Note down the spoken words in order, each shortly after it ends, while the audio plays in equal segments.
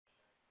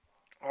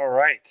All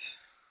right.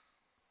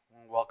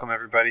 Welcome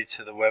everybody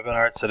to the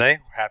webinar today.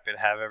 We're happy to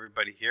have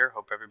everybody here.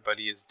 Hope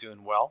everybody is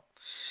doing well.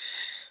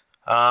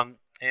 And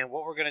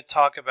what we're going to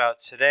talk about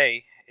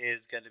today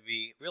is going to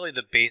be really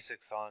the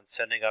basics on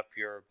setting up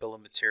your bill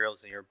of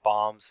materials and your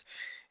BOMs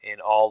in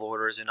all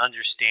orders and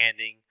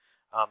understanding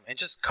and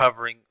just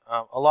covering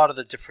a lot of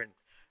the different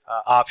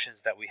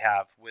options that we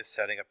have with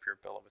setting up your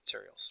bill of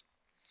materials.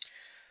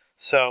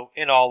 So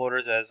in all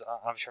orders, as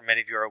I'm sure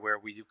many of you are aware,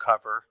 we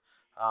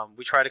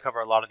try to cover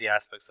a lot of the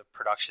aspects of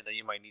production that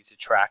you might need to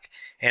track,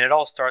 and it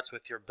all starts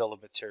with your bill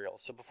of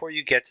materials. So before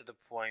you get to the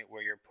point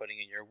where you're putting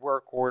in your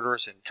work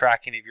orders and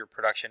tracking of your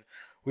production,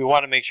 we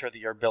want to make sure that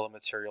your bill of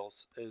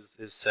materials is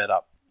set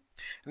up.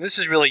 And this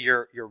is really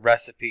your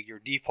recipe, your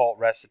default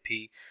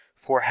recipe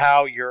for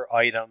how your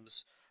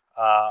items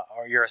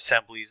or your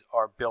assemblies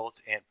are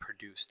built and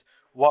produced.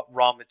 What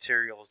raw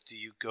materials do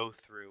you go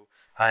through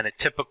in a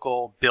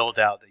typical build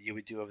out that you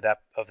would do of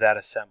that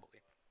assembly?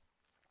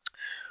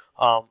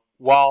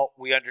 While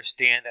we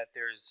understand that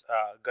there's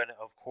going to,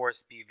 of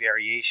course, be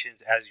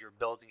variations as you're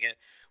building it,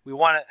 we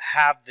want to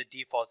have the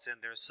defaults in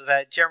there so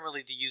that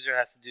generally the user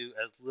has to do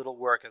as little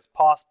work as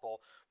possible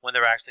when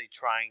they're actually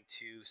trying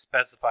to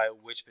specify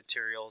which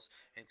materials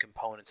and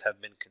components have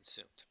been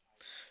consumed.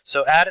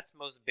 So at its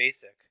most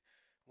basic,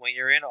 when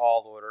you're in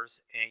all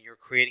orders and you're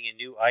creating a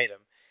new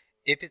item,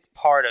 if it's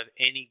part of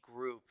any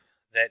group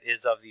that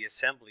is of the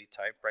assembly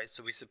type, right?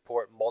 So we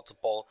support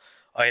multiple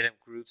item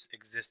groups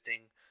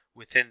existing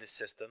within the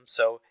system.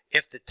 So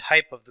if the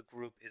type of the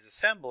group is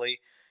assembly,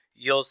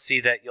 you'll see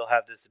that you'll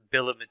have this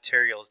bill of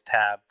materials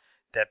tab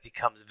that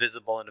becomes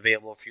visible and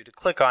available for you to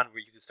click on, where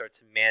you can start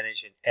to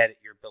manage and edit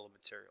your bill of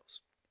materials.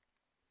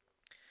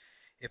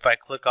 If I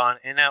click on,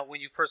 and now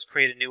when you first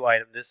create a new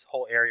item, this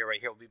whole area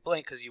right here will be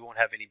blank because you won't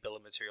have any bill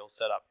of materials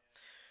set up.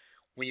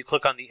 When you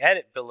click on the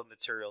edit bill of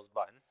materials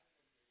button,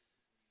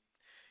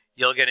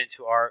 you'll get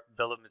into our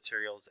bill of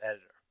materials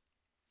editor.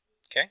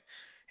 Okay?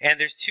 And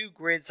there's two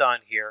grids on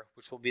here,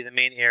 which will be the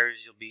main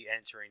areas you'll be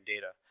entering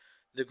data.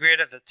 The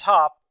grid at the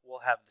top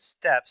will have the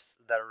steps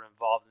that are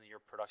involved in your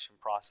production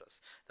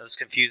process. Now, this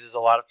confuses a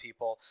lot of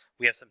people.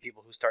 We have some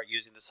people who start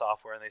using the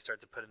software and they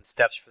start to put in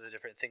steps for the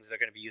different things they're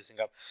going to be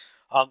using up.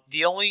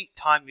 The only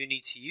time you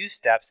need to use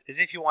steps is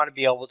if you want to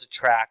be able to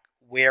track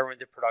where in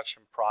the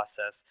production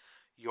process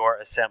your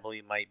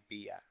assembly might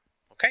be at.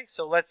 Okay,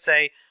 so let's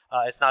say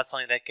it's not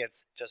something that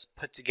gets just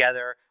put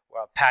together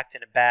or packed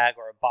in a bag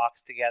or a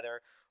box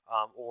together,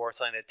 or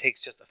something that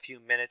takes just a few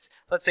minutes.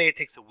 Let's say it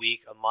takes a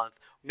week, a month,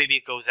 maybe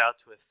it goes out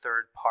to a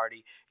third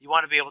party. You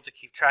want to be able to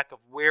keep track of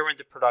where in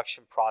the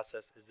production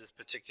process is this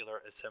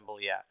particular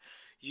assembly at.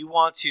 You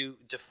want to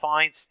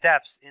define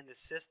steps in the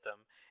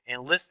system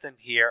and list them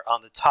here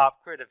on the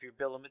top grid of your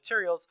bill of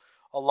materials,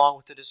 along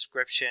with the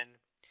description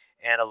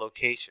and a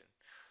location.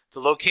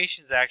 The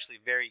location is actually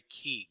very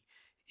key.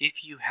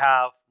 If you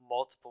have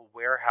multiple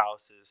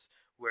warehouses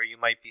where you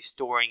might be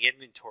storing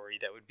inventory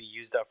that would be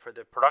used up for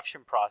the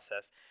production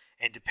process,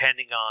 and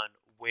depending on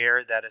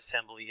where that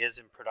assembly is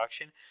in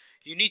production,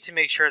 you need to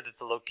make sure that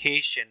the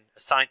location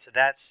assigned to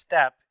that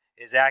step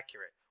is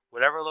accurate.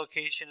 Whatever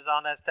location is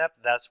on that step,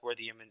 that's where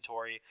the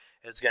inventory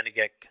is going to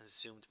get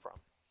consumed from.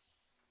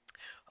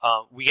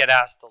 We get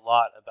asked a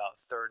lot about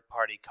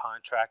third-party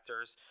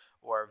contractors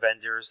or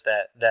vendors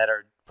that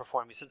are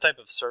performing some type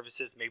of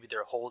services. Maybe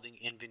they're holding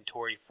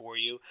inventory for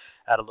you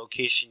at a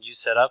location you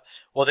set up.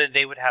 Well, then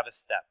they would have a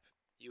step.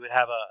 You would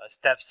have a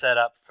step set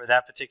up for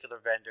that particular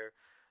vendor.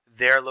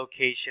 Their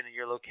location and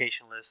your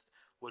location list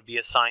would be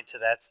assigned to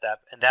that step.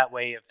 And that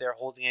way, if they're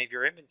holding any of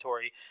your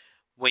inventory,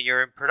 when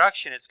you're in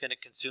production, it's going to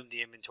consume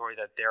the inventory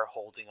that they're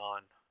holding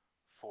on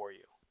for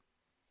you.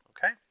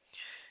 Okay?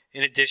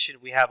 In addition,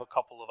 we have a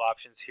couple of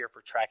options here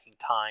for tracking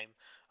time,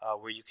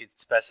 where you could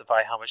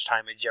specify how much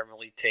time it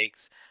generally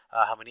takes,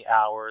 how many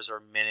hours or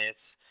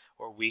minutes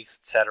or weeks,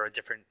 etc.,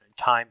 different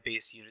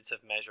time-based units of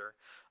measure.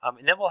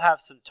 And then we'll have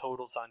some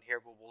totals on here,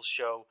 but we'll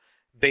show,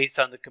 based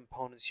on the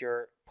components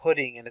you're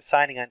putting and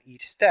assigning on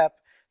each step,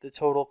 the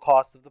total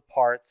cost of the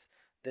parts,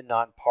 the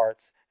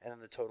non-parts, and then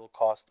the total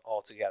cost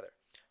altogether.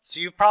 So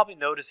you're probably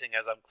noticing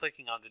as I'm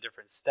clicking on the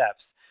different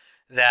steps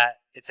that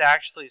it's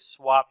actually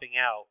swapping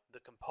out the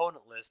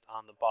component list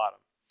on the bottom.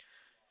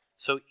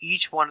 So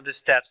each one of the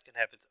steps can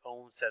have its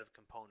own set of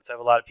components. I have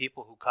a lot of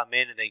people who come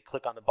in and they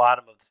click on the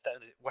bottom of the step.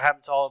 What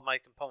happened to all of my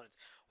components?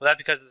 Well, that's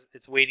because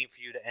it's waiting for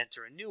you to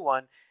enter a new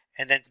one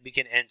and then to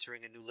begin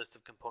entering a new list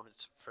of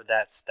components for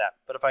that step.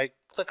 But if I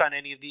click on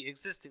any of the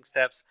existing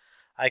steps,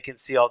 I can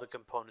see all the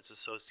components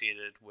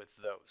associated with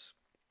those.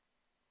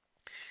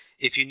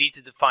 If you need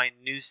to define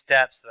new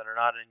steps that are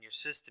not in your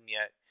system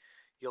yet,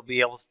 you'll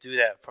be able to do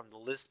that from the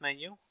list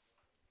menu,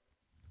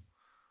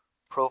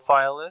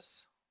 profile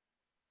list,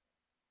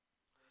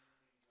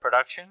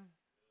 production,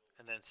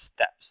 and then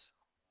steps.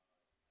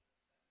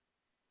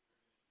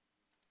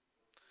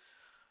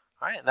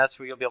 All right, and that's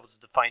where you'll be able to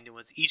define new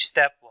ones. Each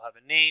step will have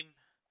a name.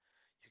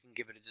 You can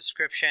give it a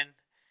description,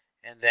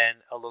 and then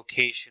a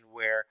location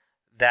where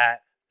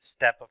that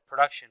step of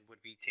production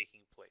would be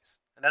taking place.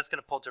 And that's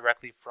going to pull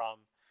directly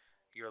from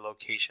your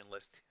location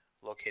list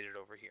located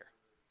over here.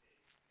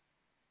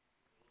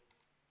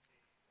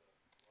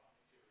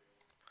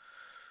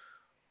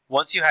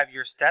 Once you have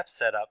your steps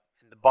set up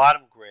in the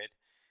bottom grid,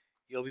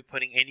 you'll be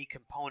putting any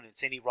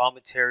components, any raw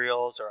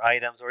materials or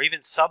items, or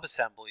even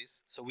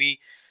sub-assemblies. So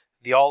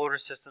the all-order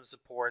system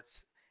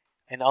supports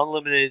an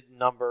unlimited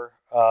number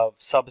of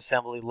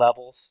sub-assembly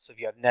levels. So if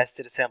you have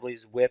nested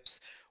assemblies,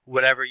 whips,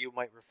 whatever you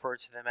might refer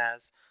to them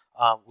as,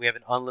 we have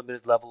an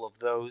unlimited level of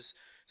those.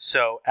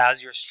 So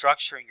as you're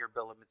structuring your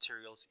bill of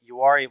materials,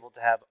 you are able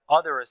to have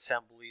other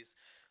assemblies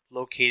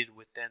located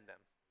within them.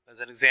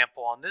 As an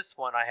example, on this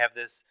one, I have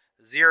this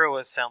 0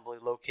 assembly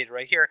located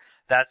right here.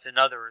 That's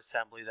another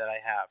assembly that I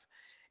have.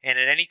 And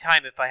at any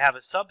time, if I have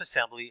a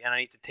sub-assembly and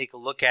I need to take a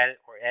look at it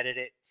or edit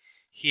it,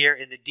 here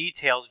in the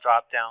details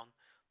drop-down,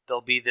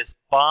 there'll be this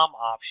BOM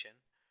option,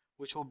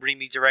 which will bring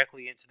me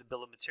directly into the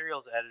bill of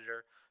materials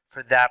editor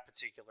for that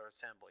particular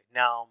assembly.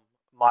 Now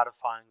I'm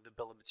modifying the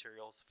bill of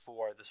materials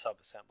for the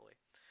sub-assembly.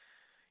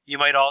 You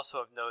might also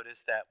have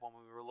noticed that when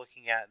we were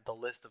looking at the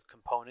list of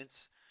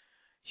components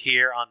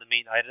here on the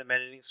main item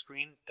editing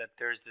screen, that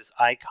there's this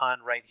icon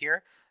right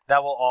here.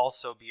 That will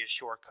also be a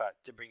shortcut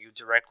to bring you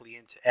directly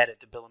in to edit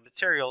the bill of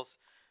materials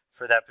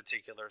for that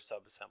particular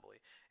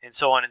subassembly, and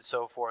so on and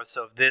so forth.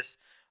 So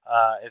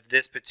if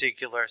this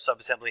particular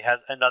subassembly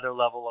has another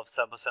level of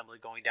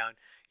subassembly going down,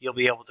 you'll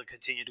be able to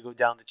continue to go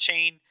down the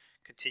chain,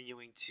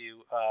 continuing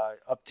to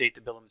update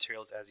the bill of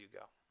materials as you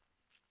go.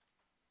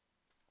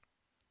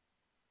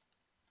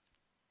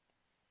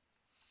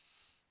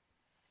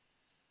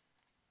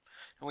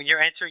 And when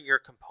you're entering your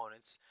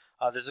components,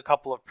 there's a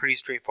couple of pretty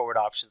straightforward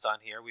options on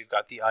here. We've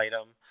got the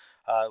item,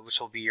 which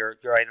will be your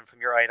item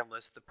from your item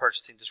list, the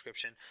purchasing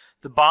description.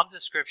 The BOM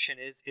description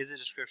is a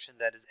description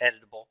that is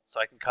editable, so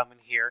I can come in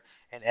here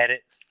and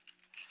edit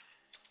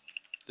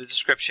the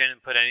description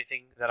and put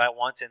anything that I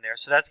want in there.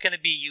 So that's going to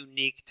be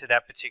unique to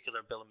that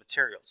particular bill of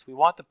materials. We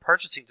want the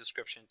purchasing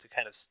description to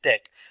kind of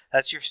stick.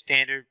 That's your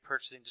standard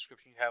purchasing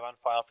description you have on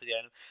file for the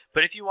item.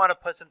 But if you want to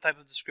put some type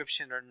of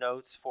description or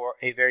notes for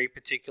a very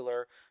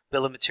particular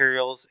bill of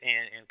materials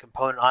and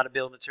component on a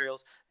bill of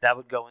materials, that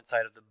would go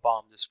inside of the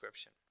BOM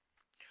description.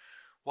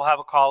 We'll have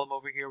a column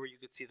over here where you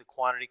can see the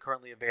quantity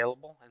currently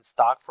available in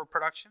stock for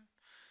production.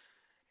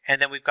 And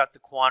then we've got the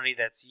quantity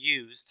that's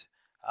used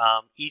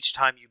each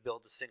time you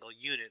build a single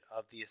unit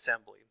of the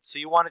assembly. So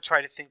you want to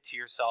try to think to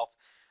yourself,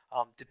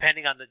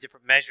 depending on the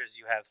different measures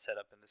you have set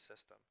up in the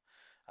system,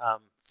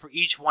 for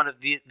each one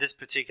of this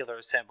particular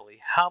assembly,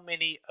 how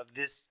many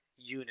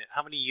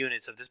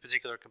units of this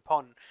particular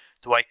component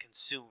do I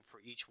consume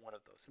for each one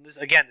of those? And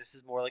this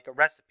is more like a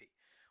recipe.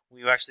 When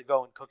you actually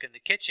go and cook in the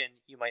kitchen,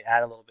 you might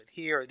add a little bit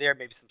here or there,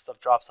 maybe some stuff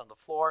drops on the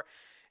floor.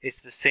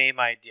 It's the same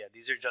idea.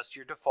 These are just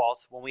your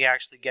defaults. When we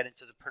actually get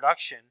into the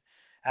production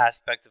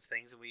aspect of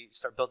things and we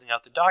start building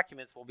out the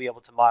documents, we'll be able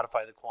to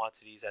modify the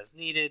quantities as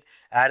needed,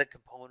 add a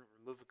component,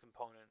 remove a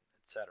component,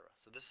 etc.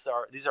 So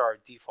these are our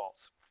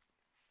defaults.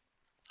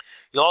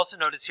 You'll also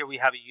notice here we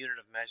have a unit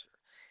of measure.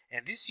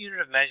 And this unit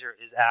of measure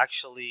is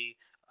actually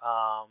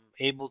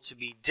able to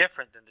be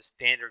different than the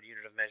standard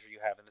unit of measure you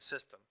have in the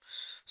system.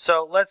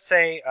 So let's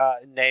say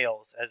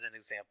nails as an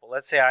example.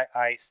 Let's say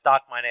I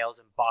stock my nails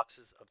in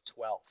boxes of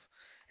 12.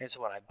 And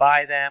so when I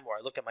buy them or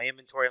I look at my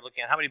inventory, I'm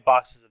looking at how many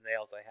boxes of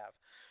nails I have.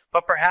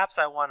 But perhaps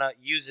I want to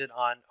use it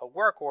on a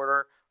work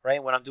order,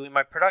 right, when I'm doing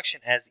my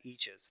production as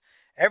eaches.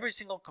 Every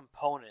single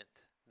component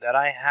that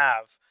I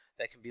have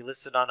that can be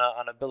listed on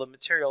a bill of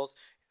materials,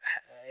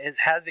 it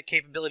has the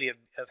capability of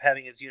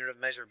having its unit of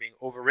measure being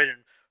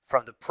overridden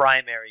from the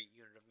primary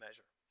unit of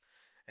measure.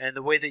 And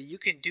the way that you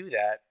can do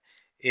that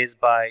is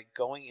by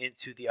going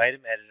into the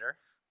item editor,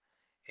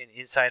 and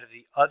inside of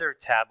the other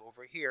tab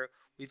over here,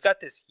 we've got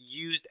this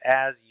used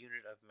as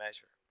unit of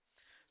measure.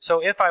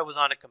 So if I was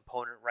on a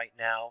component right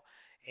now,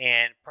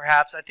 and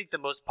perhaps I think the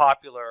most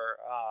popular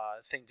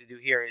thing to do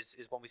here is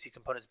when we see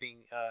components being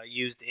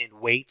used in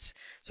weights.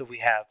 So if we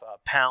have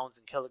pounds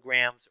and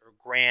kilograms or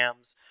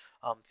grams,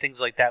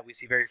 things like that we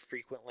see very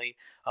frequently,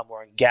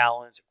 or in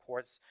gallons or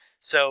quarts.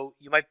 So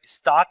you might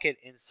stock it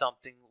in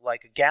something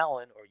like a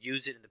gallon or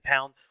use it in the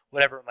pound,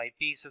 whatever it might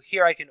be. So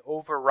here I can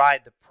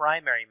override the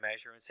primary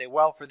measure and say,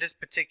 well, for this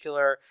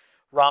particular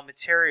raw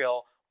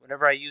material,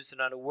 whenever I use it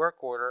on a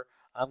work order,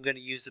 I'm going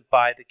to use it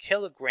by the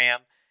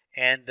kilogram,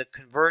 and the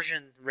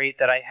conversion rate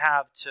that I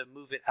have to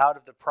move it out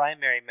of the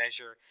primary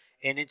measure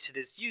and into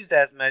this used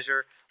as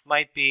measure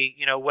might be,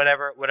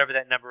 whatever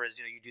that number is.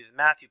 You do the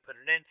math, you put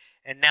it in,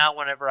 and now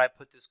whenever I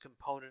put this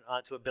component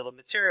onto a bill of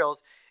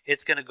materials,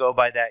 it's going to go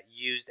by that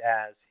used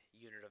as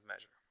unit of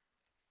measure.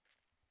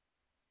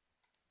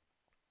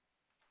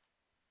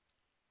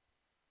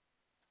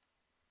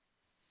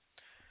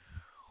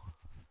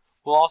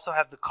 We'll also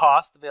have the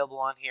cost available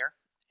on here,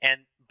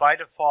 and by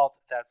default,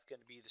 that's going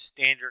to be the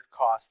standard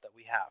cost that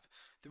we have.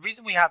 The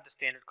reason we have the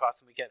standard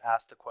cost, and we get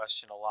asked the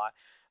question a lot,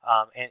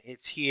 and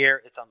it's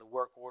here, it's on the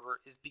work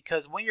order, is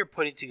because when you're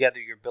putting together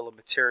your bill of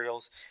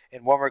materials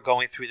and when we're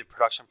going through the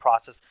production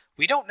process,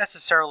 we don't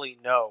necessarily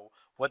know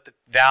what the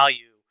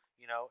value,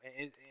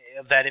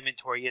 of that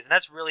inventory is, and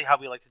that's really how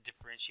we like to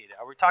differentiate it.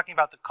 Are we talking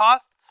about the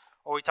cost,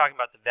 or are we talking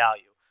about the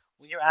value?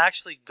 When you're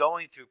actually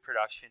going through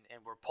production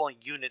and we're pulling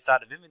units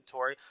out of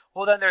inventory,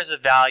 well, then there's a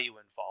value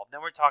involved.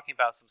 Then we're talking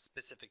about some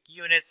specific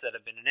units that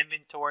have been in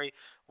inventory,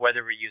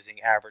 whether we're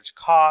using average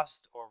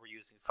cost or we're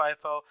using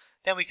FIFO.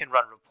 Then we can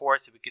run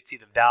reports and we can see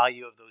the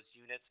value of those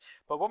units.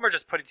 But when we're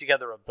just putting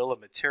together a bill of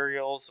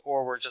materials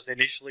or we're just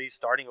initially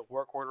starting a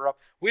work order up,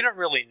 we don't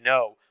really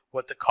know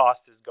what the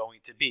cost is going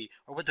to be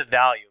or what the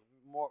value,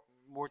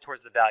 more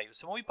towards the value.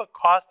 So when we put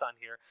cost on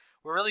here,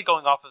 we're really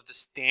going off of the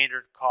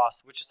standard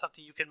cost, which is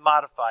something you can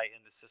modify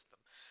in the system.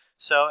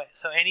 So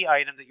any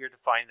item that you're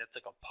defining that's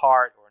like a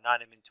part or a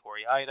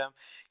non-inventory item,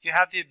 you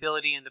have the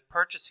ability in the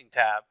purchasing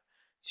tab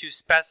to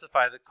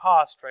specify the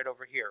cost right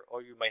over here.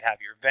 Or you might have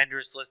your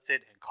vendors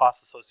listed and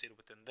costs associated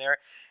with them there.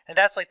 And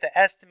that's like the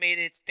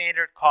estimated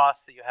standard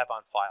cost that you have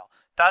on file.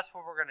 That's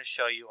what we're going to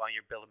show you on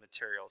your bill of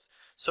materials.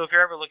 So if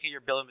you're ever looking at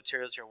your bill of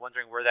materials, you're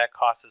wondering where that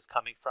cost is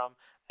coming from,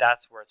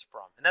 that's where it's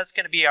from. And that's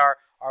going to be our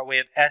way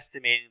of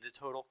estimating the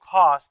total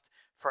cost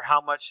for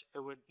how much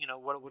it would,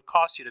 what it would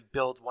cost you to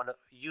build one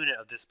unit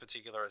of this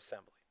particular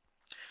assembly.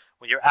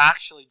 When you're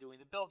actually doing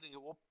the building,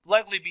 it will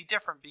likely be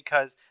different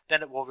because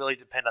then it will really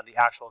depend on the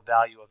actual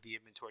value of the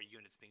inventory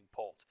units being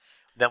pulled.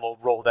 Then we'll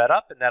roll that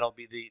up and that'll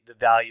be the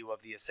value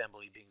of the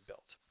assembly being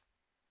built.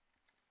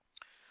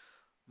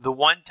 The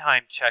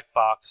one-time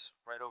checkbox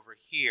right over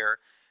here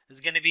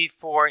is going to be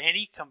for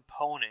any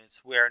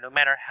components where no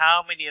matter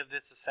how many of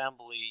this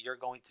assembly you're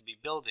going to be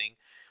building,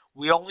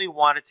 we only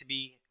want it to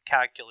be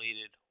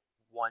calculated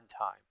one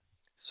time.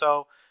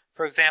 So,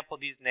 for example,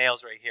 these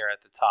nails right here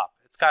at the top,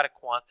 it's got a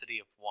quantity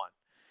of 1.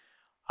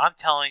 I'm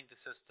telling the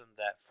system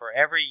that for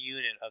every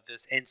unit of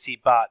this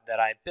NC bot that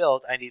I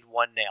build, I need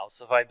 1 nail.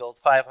 So if I build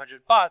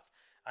 500 bots,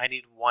 I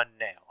need 1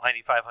 nail. I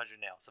need 500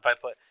 nails. If I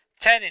put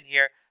 10 in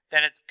here,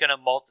 then it's going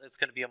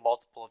to be a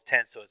multiple of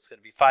 10. So it's going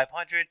to be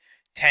 500,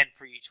 10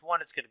 for each one.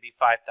 It's going to be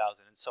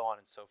 5,000, and so on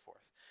and so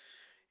forth.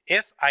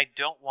 If I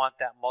don't want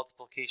that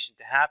multiplication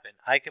to happen,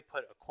 I could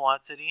put a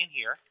quantity in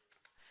here,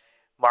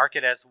 mark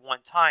it as 1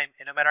 time,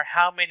 and no matter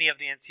how many of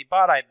the NC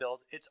bot I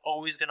build, it's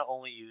always going to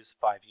only use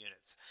 5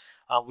 units.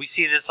 We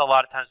see this a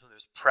lot of times when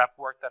there's prep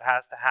work that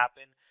has to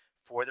happen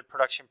for the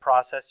production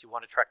process. You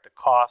want to track the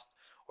cost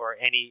or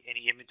any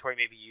inventory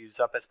maybe used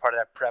up as part of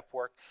that prep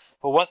work.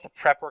 But once the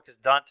prep work is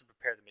done to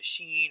prepare the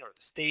machine or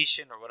the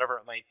station or whatever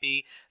it might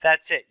be,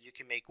 that's it. You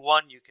can make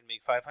 1, you can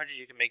make 500,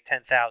 you can make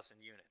 10,000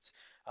 units.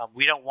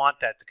 We don't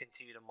want that to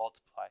continue to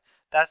multiply.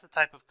 That's the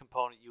type of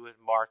component you would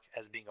mark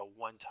as being a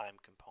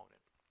one-time component.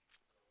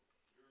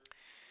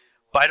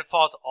 By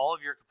default, all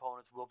of your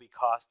components will be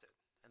costed,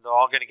 and they're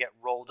all going to get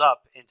rolled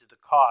up into the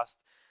cost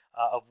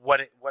of what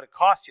it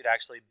costs you to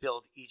actually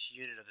build each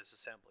unit of this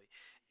assembly.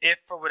 If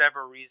for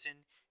whatever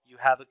reason you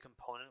have a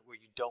component where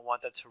you don't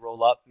want that to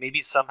roll up, maybe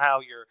somehow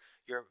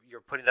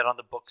you're putting that on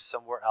the books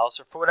somewhere else,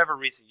 or for whatever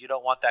reason you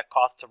don't want that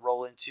cost to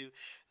roll into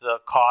the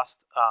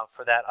cost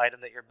for that item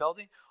that you're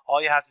building,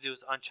 all you have to do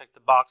is uncheck the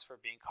box for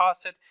being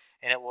costed,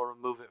 and it will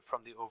remove it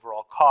from the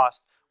overall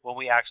cost when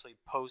we actually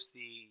post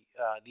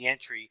the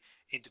entry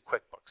into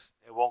QuickBooks.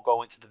 It won't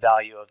go into the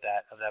value of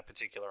that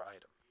particular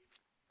item.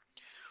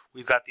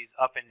 We've got these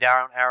up and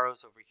down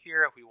arrows over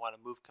here if we want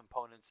to move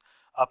components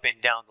up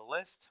and down the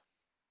list.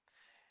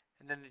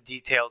 And then the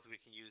details we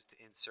can use to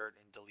insert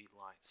and delete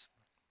lines.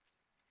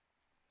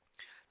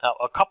 Now,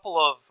 a couple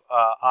of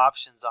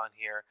options on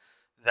here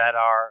that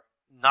are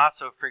not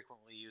so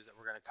frequently used that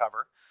we're going to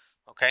cover.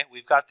 Okay,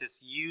 we've got this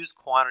use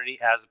quantity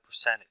as a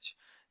percentage.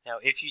 Now,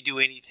 if you do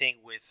anything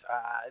with,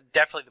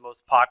 definitely the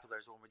most popular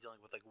is when we're dealing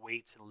with like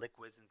weights and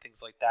liquids and things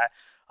like that,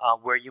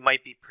 where you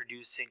might be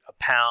producing a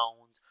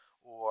pound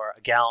or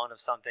a gallon of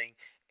something,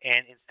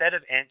 and instead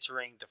of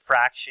entering the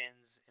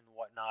fractions and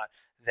whatnot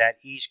that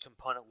each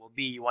component will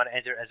be, you want to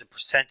enter it as a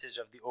percentage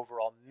of the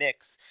overall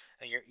mix,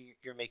 and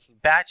you're making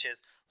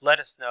batches. Let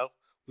us know.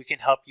 We can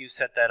help you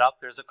set that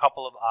up. There's a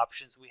couple of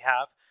options we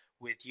have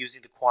with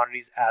using the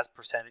quantities as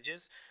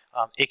percentages.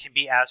 It can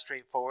be as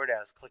straightforward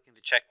as clicking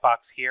the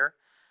checkbox here.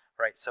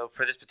 Right, so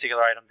for this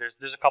particular item,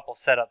 there's a couple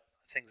setup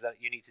things that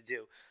you need to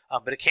do,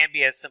 but it can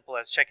be as simple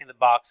as checking the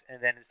box,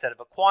 and then instead of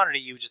a quantity,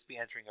 you would just be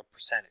entering a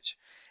percentage,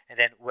 and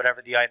then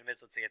whatever the item is,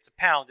 let's say it's a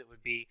pound, it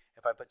would be,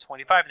 if I put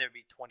 25, there would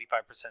be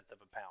 25% of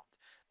a pound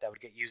that would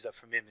get used up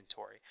from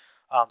inventory.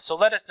 So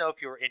let us know if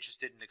you're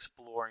interested in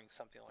exploring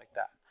something like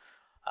that.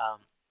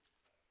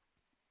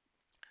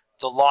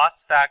 The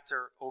loss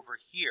factor over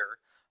here,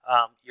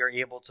 you're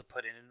able to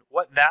put in, and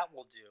what that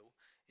will do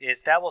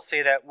is that will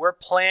say that we're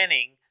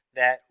planning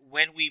that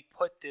when we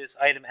put this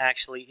item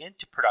actually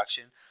into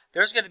production,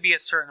 there's going to be a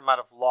certain amount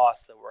of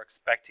loss that we're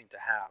expecting to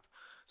have.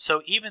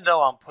 So even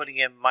though I'm putting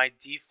in my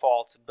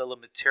default bill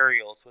of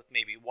materials with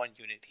maybe 1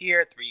 unit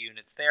here, 3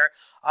 units there,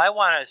 I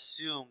want to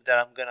assume that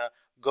I'm going to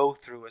go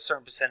through a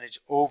certain percentage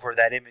over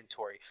that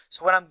inventory.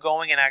 So when I'm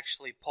going and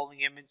actually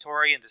pulling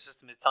inventory and the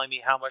system is telling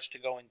me how much to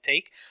go and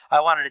take, I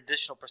want an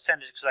additional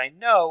percentage because I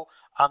know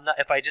I'm not,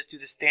 if I just do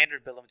the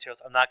standard bill of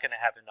materials, I'm not going to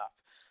have enough.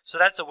 So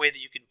that's a way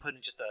that you can put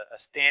in just a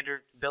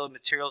standard bill of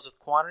materials with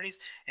quantities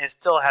and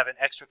still have an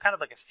extra, kind of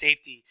like a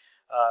safety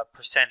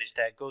percentage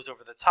that goes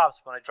over the top.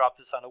 So when I drop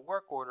this on a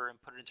work order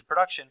and put it into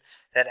production,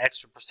 that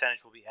extra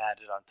percentage will be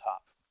added on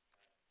top.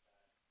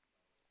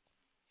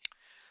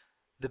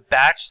 The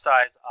batch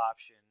size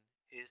option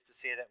is to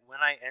say that when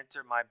I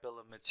enter my bill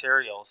of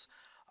materials,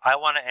 I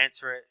want to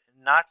enter it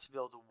not to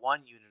build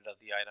 1 unit of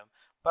the item,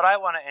 but I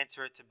want to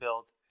enter it to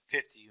build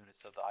 50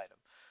 units of the item.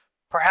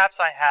 Perhaps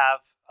I have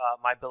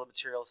my bill of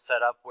materials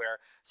set up where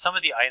some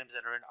of the items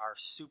that are in are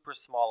super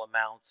small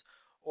amounts,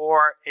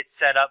 or it's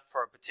set up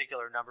for a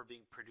particular number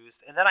being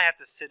produced, and then I have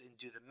to sit and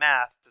do the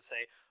math to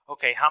say,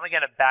 okay, how am I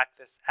going to back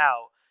this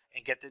out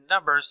and get the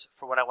numbers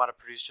for when I want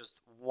to produce just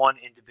 1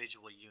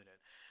 individual unit?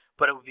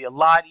 But it would be a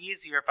lot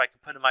easier if I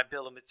could put in my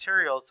bill of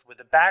materials with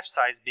the batch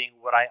size being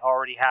what I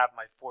already have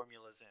my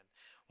formulas in.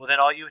 Well, then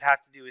all you would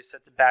have to do is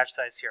set the batch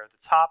size here at the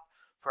top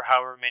for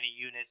however many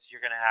units you're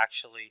going to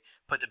actually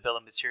put the bill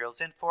of materials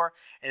in for.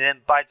 And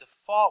then by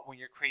default, when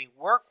you're creating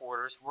work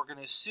orders, we're going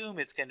to assume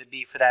it's going to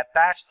be for that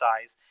batch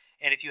size.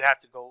 And if you have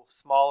to go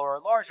smaller or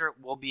larger,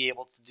 we'll be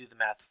able to do the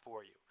math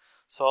for you.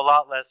 So a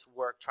lot less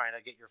work trying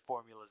to get your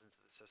formulas into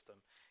the system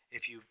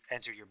if you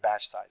enter your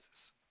batch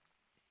sizes.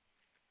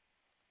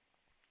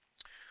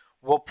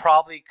 We'll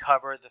probably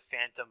cover the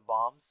phantom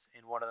BOMs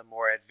in one of the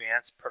more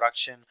advanced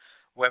production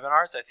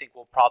webinars. I think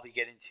we'll probably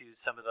get into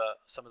some of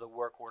the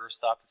work order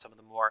stuff and some of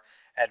the more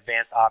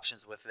advanced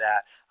options with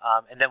that,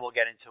 and then we'll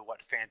get into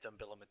what phantom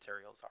bill of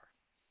materials are.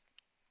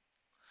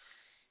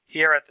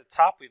 Here at the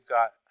top, we've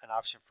got an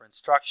option for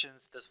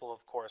instructions. This will,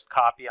 of course,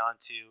 copy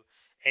onto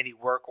any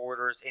work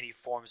orders, any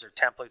forms or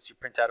templates you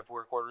print out of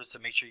work orders, so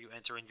make sure you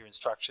enter in your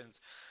instructions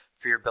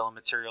for your bill of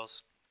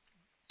materials.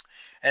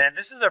 And then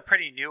this is a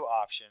pretty new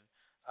option.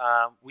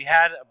 We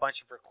had a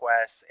bunch of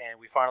requests, and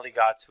we finally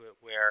got to it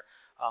where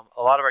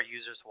a lot of our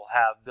users will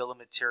have bill of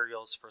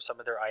materials for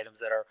some of their items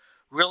that are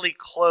really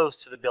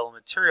close to the bill of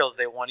materials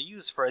they want to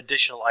use for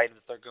additional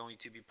items they're going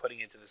to be putting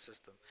into the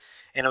system.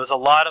 And it was a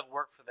lot of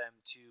work for them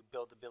to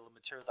build the bill of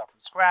materials out from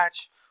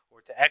scratch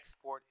or to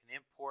export and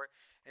import.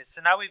 And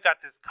so now we've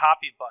got this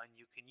copy button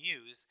you can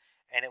use,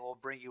 and it will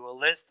bring you a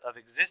list of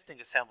existing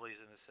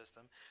assemblies in the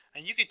system,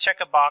 and you can check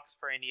a box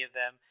for any of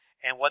them.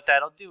 And what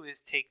that'll do is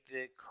take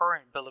the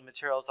current bill of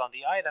materials on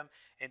the item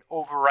and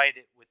overwrite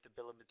it with the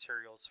bill of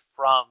materials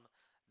from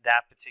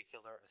that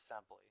particular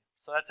assembly.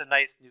 So that's a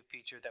nice new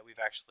feature that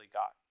we've actually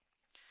got.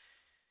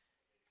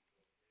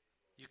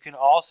 You can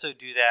also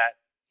do that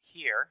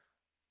here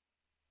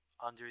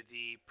under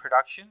the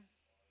production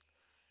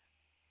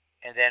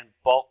and then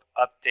bulk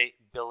update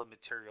bill of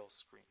materials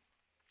screen.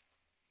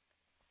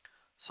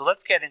 So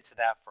let's get into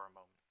that for a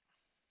moment.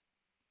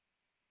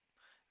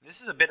 This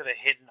is a bit of a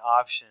hidden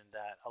option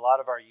that a lot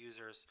of our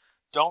users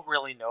don't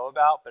really know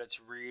about, but it's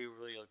really,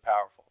 really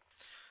powerful.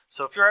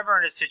 So if you're ever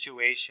in a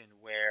situation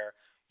where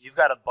you've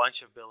got a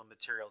bunch of bill of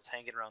materials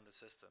hanging around the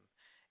system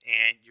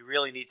and you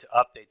really need to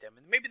update them,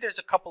 and maybe there's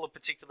a couple of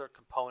particular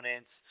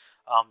components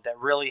that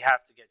really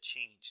have to get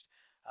changed,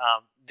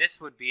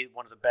 this would be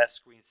one of the best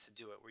screens to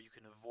do it, where you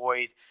can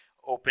avoid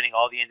opening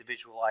all the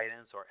individual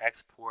items or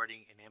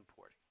exporting and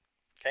importing.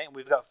 Okay, and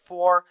we've got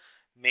 4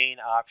 main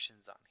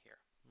options on here.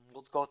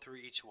 We'll go through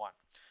each one.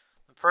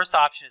 The first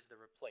option is the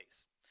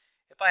replace.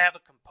 If I have a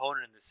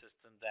component in the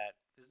system that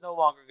is no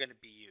longer going to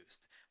be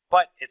used,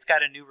 but it's got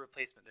a new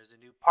replacement, there's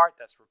a new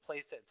part that's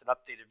replaced it, it's an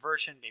updated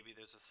version, maybe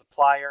there's a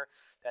supplier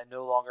that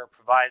no longer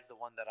provides the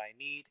one that I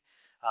need,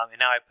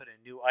 and now I put a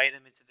new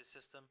item into the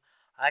system,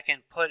 I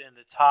can put in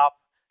the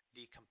top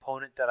the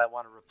component that I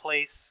want to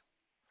replace.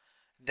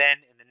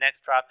 Then in the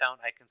next drop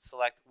down, I can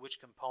select which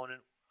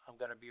component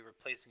I'm going to be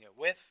replacing it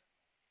with.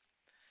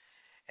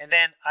 And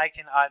then I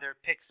can either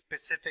pick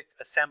specific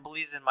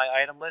assemblies in my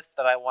item list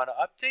that I want to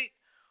update,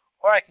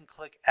 or I can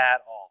click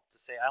Add All to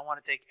say I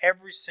want to take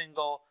every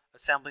single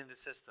assembly in the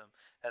system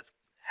that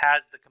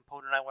has the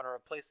component I want to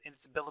replace in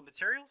its bill of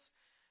materials,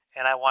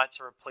 and I want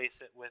to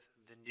replace it with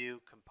the new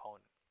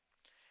component.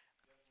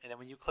 And then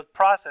when you click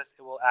Process,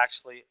 it will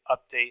actually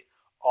update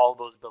all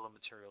those bill of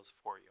materials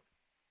for you.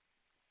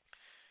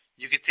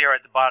 You can see here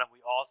at the bottom, we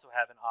also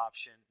have an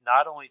option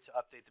not only to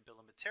update the bill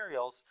of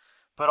materials,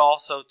 but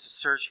also to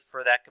search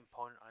for that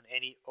component on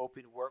any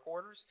open work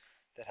orders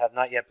that have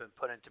not yet been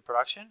put into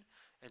production,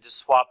 and to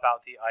swap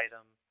out the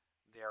item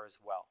there as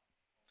well.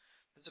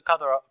 There's a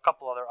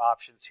couple other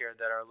options here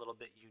that are a little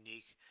bit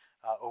unique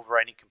over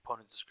any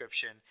component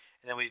description,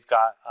 and then we've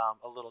got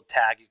a little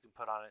tag you can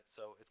put on it,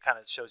 so it kind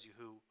of shows you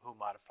who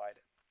modified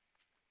it.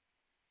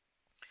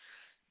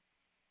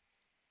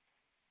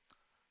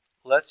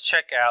 Let's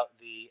check out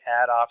the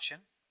Add option.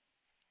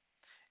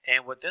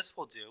 And what this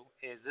will do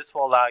is this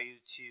will allow you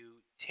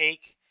to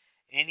take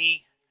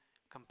any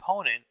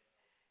component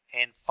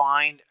and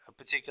find a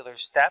particular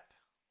step,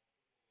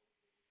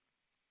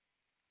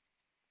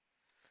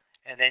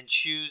 and then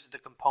choose the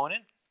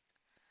component,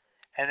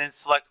 and then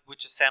select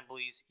which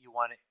assemblies you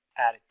want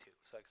to add it to.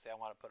 So I can say I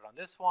want to put it on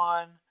this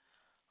one,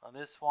 and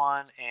this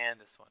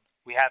one.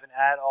 We have an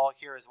Add All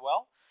here as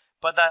well,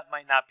 but that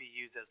might not be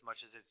used as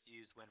much as it's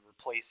used when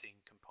replacing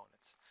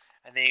components.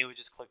 And then you would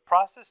just click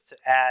Process to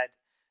add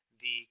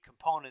the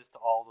components to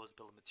all those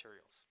bill of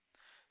materials.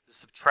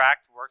 The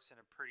subtract works in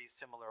a pretty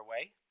similar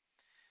way.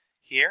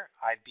 Here,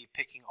 I'd be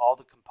picking all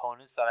the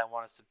components that I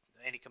want to,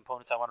 any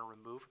components I want to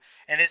remove.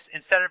 And this,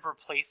 instead of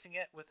replacing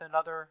it with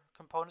another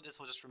component, this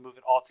will just remove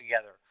it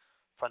altogether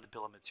from the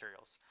bill of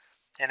materials.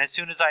 And as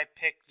soon as I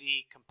pick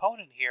the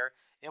component here,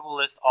 it will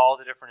list all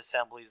the different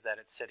assemblies that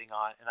it's sitting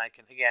on. And I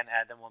can, again,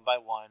 add them one by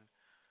one,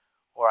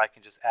 or I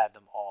can just add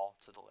them all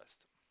to the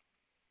list.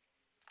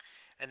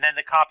 And then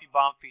the copy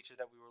BOM feature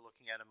that we were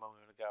looking at a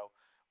moment ago,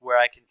 where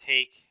I can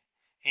take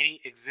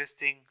any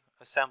existing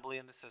assembly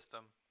in the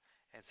system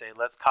and say,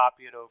 let's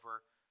copy it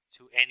over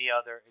to any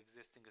other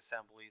existing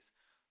assemblies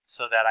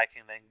so that I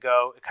can then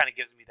go. It kind of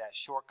gives me that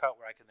shortcut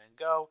where I can then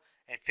go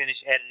and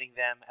finish editing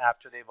them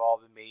after they've all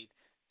been made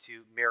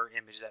to mirror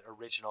image that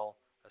original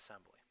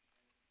assembly.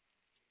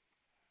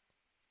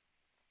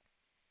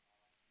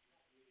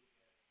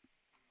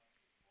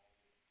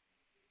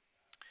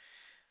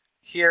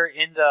 Here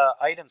in the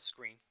item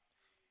screen,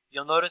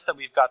 you'll notice that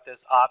we've got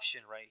this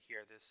option right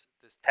here, this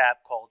tab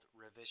called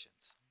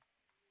Revisions.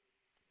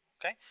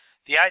 Okay?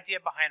 The idea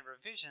behind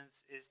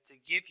revisions is to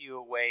give you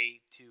a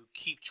way to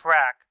keep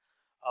track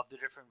of the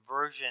different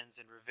versions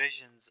and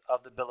revisions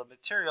of the bill of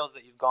materials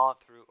that you've gone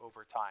through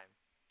over time.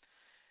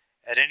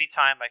 At any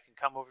time, I can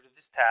come over to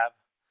this tab,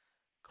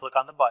 click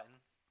on the button,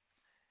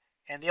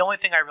 and the only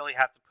thing I really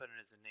have to put in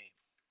is a name.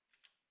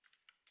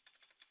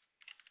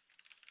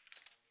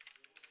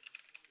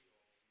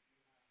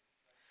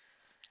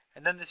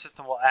 And then the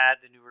system will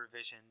add the new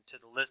revision to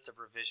the list of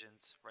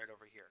revisions right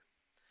over here.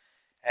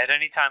 At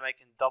any time, I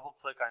can double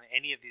click on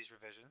any of these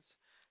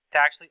revisions to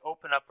actually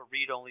open up a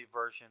read-only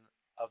version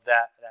of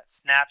that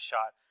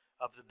snapshot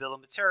of the bill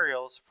of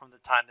materials from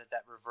the time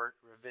that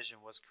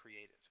revision was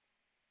created.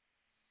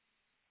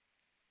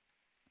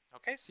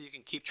 Okay, so you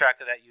can keep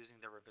track of that using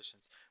the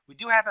revisions. We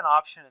do have an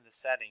option in the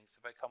settings.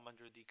 If I come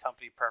under the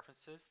company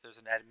preferences, there's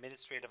an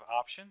administrative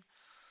option.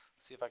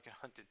 Let's see if I can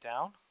hunt it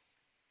down.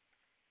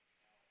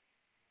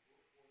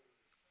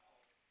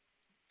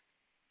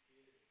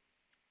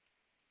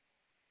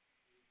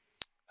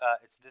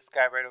 It's this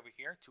guy right over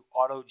here, to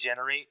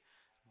auto-generate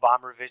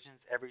BOM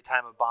revisions every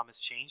time a BOM is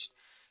changed.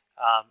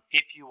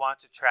 If you want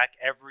to track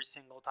every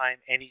single time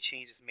any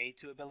change is made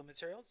to a bill of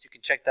materials, you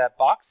can check that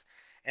box.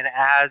 And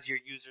as your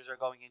users are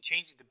going and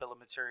changing the bill of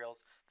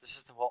materials, the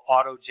system will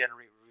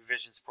auto-generate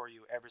revisions for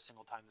you every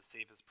single time the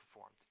save is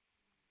performed.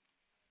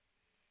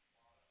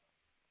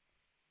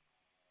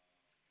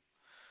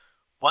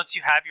 Once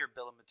you have your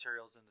bill of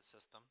materials in the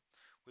system,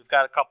 we've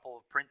got a couple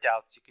of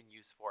printouts you can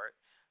use for it.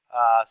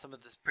 Some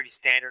of the pretty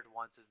standard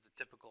ones is the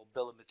typical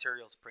bill of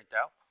materials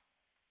printout.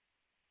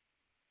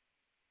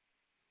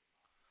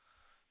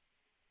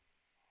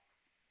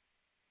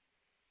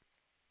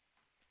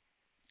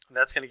 And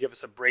that's going to give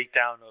us a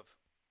breakdown of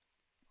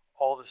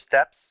all the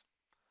steps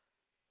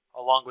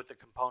along with the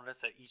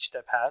components that each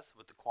step has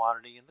with the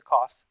quantity and the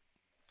cost.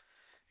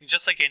 And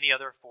just like any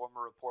other form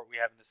or report we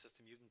have in the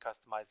system, you can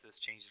customize this,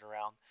 change it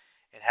around,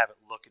 and have it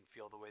look and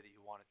feel the way that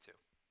you want it to.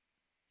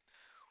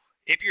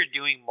 If you're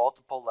doing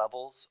multiple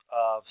levels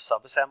of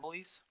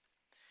sub-assemblies,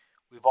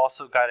 we've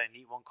also got a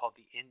neat one called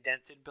the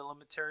indented bill of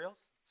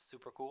materials. It's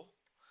super cool.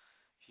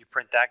 If you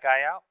print that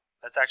guy out,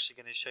 that's actually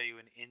going to show you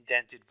an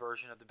indented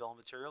version of the bill of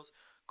materials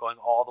going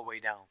all the way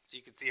down. So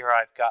you can see here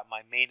I've got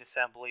my main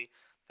assembly,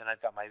 then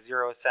I've got my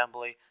zero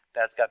assembly,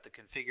 that's got the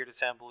configured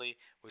assembly,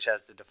 which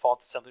has the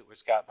default assembly,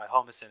 which got my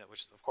hummus in it,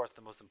 which is of course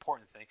the most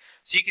important thing.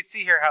 So you can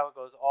see here how it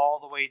goes all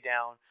the way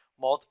down,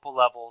 multiple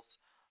levels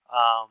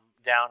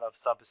down of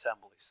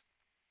sub-assemblies.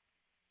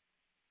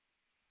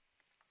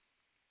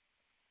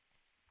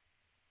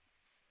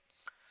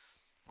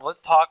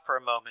 Let's talk for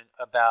a moment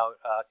about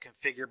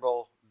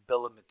configurable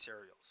bill of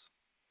materials.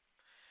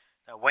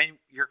 Now, when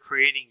you're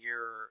creating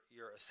your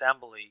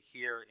assembly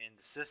here in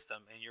the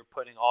system and you're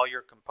putting all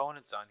your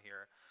components on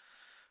here,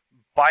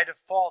 by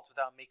default,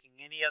 without making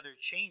any other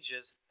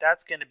changes,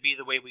 that's going to be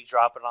the way we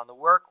drop it on the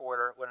work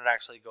order when it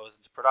actually goes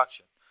into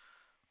production.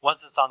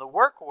 Once it's on the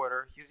work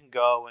order, you can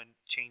go and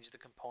change the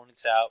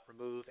components out,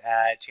 remove,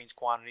 add, change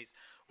quantities,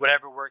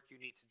 whatever work you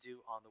need to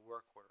do on the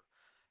work order.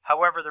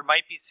 However, there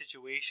might be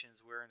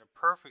situations where in a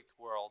perfect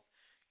world,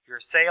 your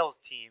sales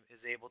team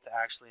is able to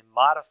actually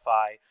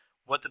modify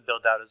what the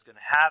build out is going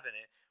to have in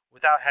it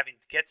without having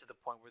to get to the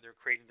point where they're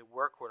creating the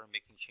work order and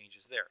making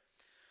changes there.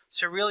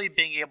 So really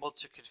being able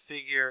to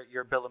configure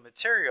your bill of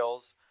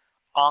materials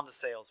on the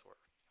sales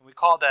order. And we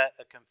call that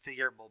a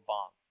configurable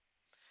BOM.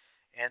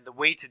 And the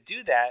way to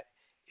do that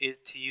is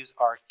to use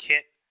our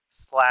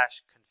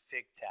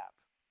kit/config tab.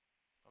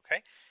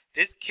 Okay?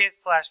 This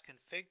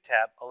kit/config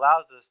tab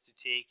allows us to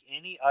take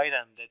any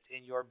item that's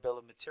in your bill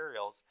of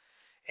materials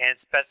and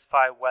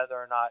specify whether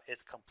or not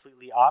it's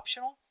completely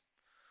optional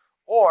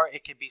or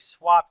it can be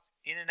swapped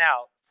in and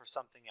out for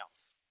something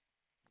else.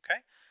 Okay?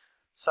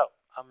 So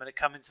I'm going to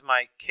come into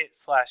my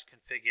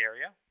kit/config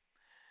area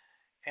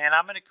and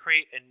I'm going to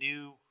create a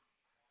new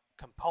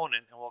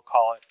component and we'll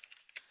call it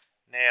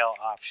nail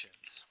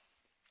options.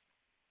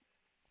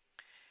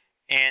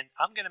 And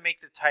I'm going to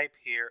make the type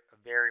here a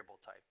variable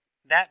type.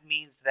 That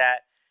means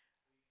that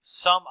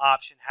some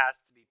option has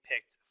to be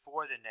picked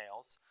for the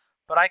nails,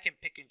 but I can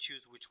pick and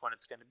choose which one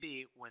it's going to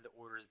be when the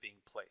order is being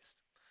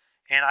placed.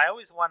 And I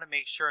always want to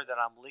make sure that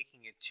I'm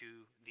linking it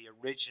to the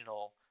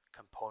original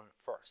component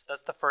first.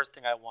 That's the first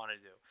thing I want to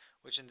do,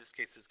 which in this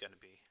case is going to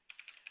be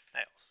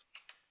nails.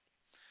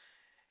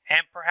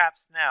 And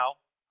perhaps now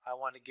I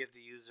want to give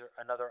the user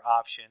another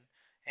option,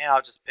 and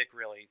I'll just pick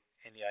really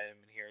any item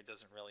in here. It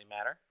doesn't really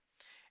matter.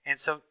 And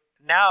so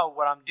now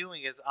what I'm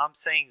doing is I'm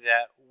saying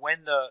that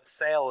when the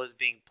sale is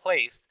being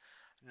placed,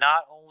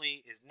 not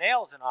only is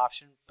nails an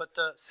option, but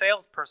the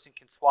salesperson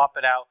can swap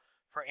it out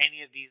for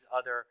any of these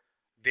other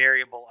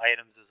variable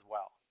items as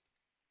well.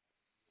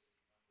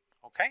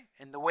 Okay,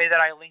 and the way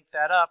that I link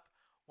that up,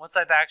 once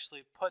I've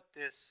actually put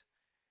this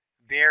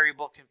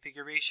variable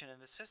configuration in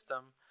the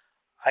system,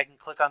 I can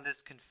click on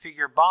this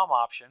Configure BOM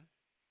option,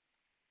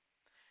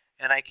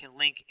 and I can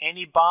link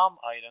any BOM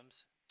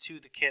items to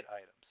the kit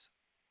items.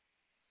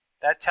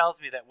 That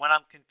tells me that when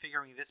I'm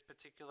configuring this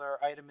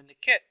particular item in the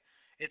kit,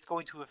 it's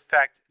going to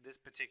affect this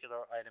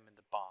particular item in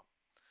the BOM.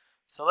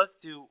 So let's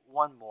do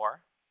one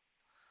more.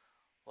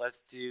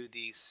 Let's do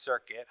the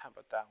circuit. How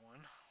about that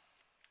one?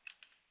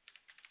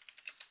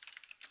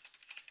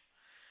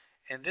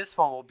 And this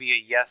one will be a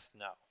yes,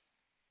 no.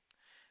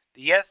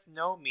 The yes,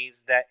 no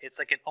means that it's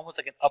like almost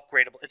like an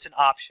upgradable. It's an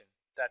option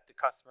that the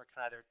customer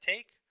can either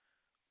take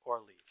or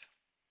leave.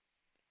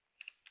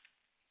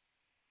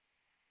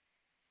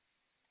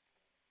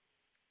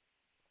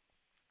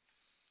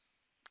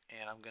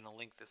 And I'm going to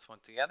link this one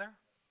together.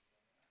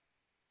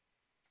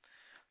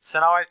 So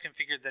now I've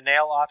configured the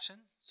nail option,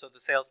 so the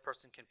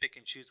salesperson can pick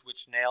and choose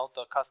which nail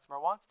the customer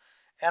wants.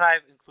 And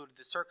I've included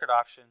the circuit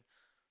option,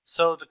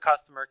 so the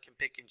customer can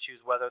pick and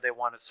choose whether they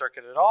want a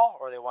circuit at all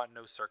or they want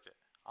no circuit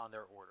on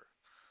their order.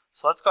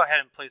 So let's go ahead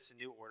and place a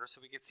new order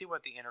so we can see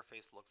what the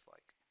interface looks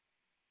like.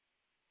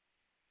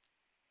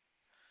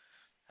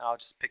 And I'll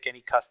just pick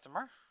any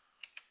customer.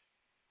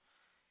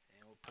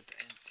 And we'll put the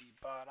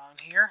NC bot on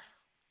here.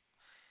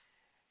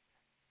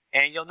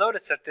 And you'll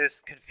notice that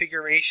this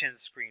configuration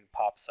screen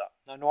pops up.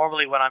 Now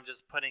normally when I'm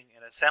just putting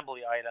an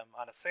assembly item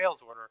on a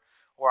sales order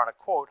or on a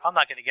quote, I'm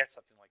not going to get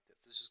something like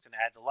this. It's just going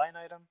to add the line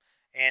item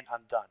and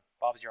I'm done.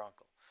 Bob's your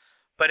uncle.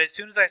 But as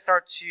soon as I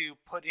start to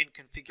put in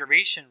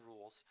configuration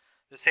rules,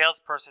 the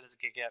salesperson is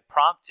going to get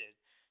prompted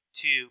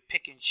to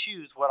pick and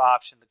choose what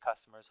option the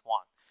customers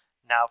want.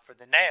 Now for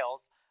the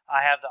nails,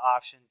 I have the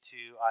option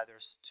to either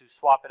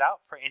swap it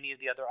out for any of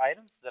the other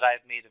items that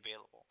I've made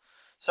available.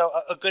 So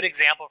a good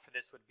example for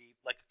this would be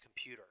like a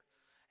computer.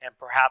 And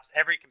perhaps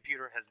every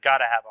computer has got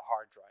to have a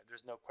hard drive.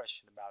 There's no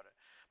question about it.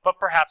 But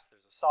perhaps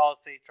there's a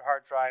solid state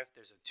hard drive.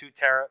 There's a 2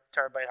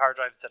 terabyte hard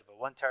drive instead of a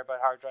 1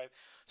 terabyte hard drive.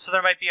 So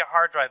there might be a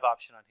hard drive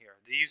option on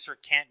here. The user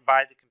can't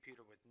buy the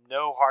computer with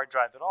no hard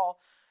drive at all.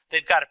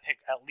 They've got to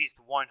pick at least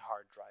one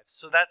hard drive.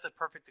 So that's a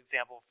perfect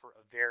example for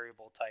a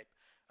variable type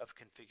of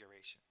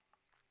configuration.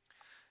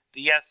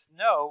 The yes,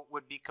 no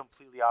would be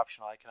completely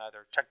optional. I can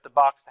either check the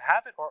box to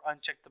have it or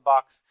uncheck the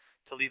box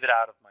to leave it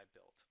out of my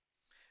build.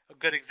 A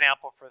good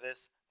example for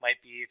this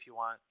might be if you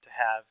want to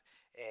have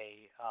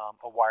a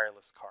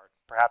wireless card.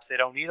 Perhaps they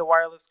don't need a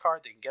wireless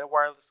card. They can get a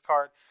wireless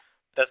card.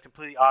 That's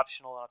completely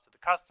optional and up to the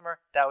customer.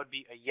 That would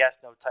be a yes,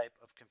 no type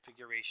of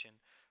configuration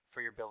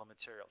for your bill of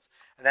materials.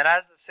 And then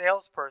as the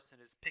salesperson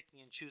is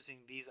picking and choosing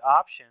these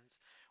options,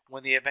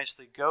 when they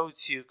eventually go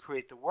to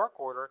create the work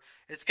order,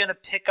 it's going to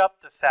pick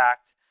up the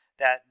fact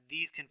that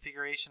these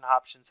configuration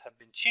options have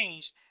been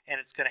changed and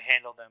it's going to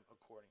handle them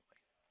accordingly.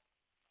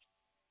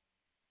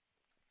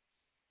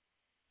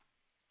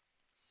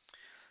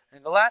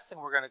 And the last thing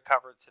we're going to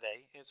cover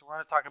today is we're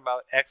going to talk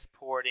about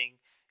exporting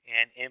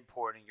and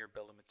importing your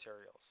bill of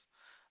materials.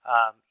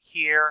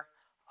 Here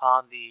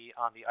on the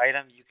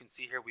item, you can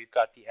see here we've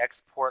got the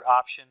export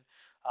option,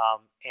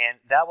 and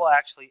that will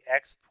actually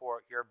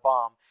export your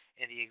BOM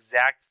in the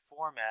exact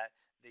format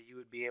that you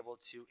would be able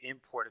to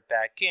import it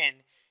back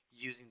in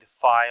using the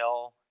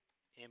File,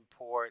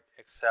 Import,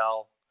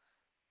 Excel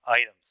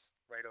items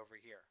right over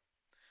here.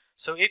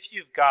 So if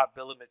you've got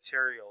bill of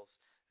materials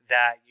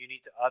that you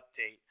need to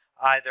update,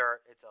 either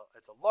it's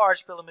a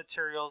large bill of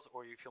materials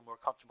or you feel more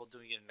comfortable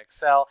doing it in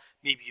Excel,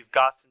 maybe you've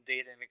got some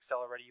data in Excel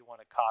already you want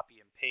to copy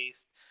and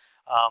paste,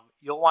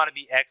 you'll want to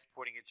be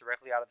exporting it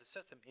directly out of the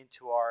system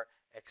into our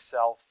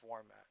Excel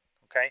format.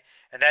 Okay,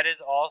 and that is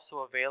also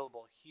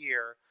available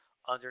here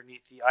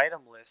underneath the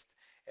item list.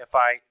 If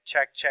I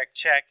check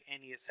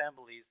any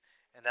assemblies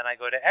and then I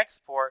go to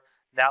export,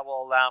 that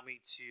will allow me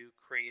to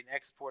create an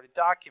exported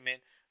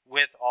document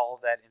with all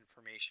of that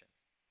information,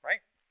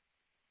 right?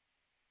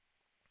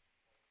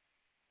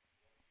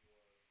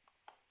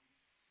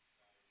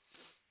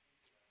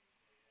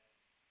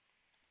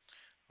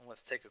 And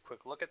let's take a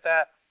quick look at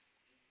that.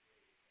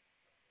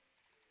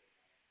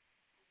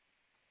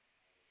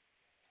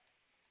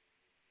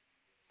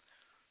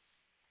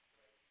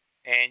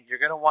 And you're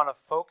going to want to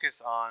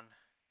focus on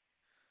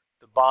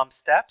the BOM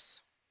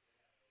steps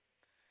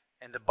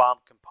and the BOM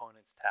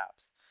components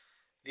tabs.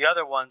 The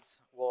other ones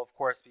will of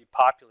course be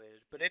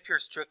populated, but if you're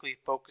strictly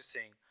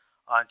focusing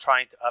on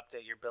trying to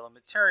update your bill of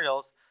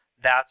materials,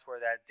 that's where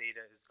that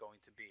data is going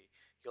to be.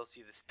 You'll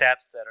see the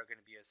steps that are going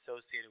to be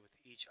associated with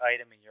each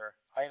item in your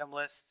item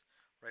list.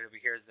 Right over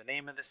here is the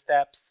name of the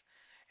steps.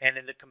 And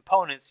in the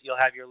components, you'll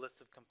have your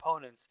list of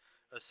components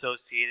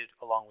associated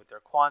along with their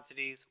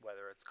quantities,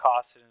 whether it's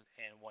costed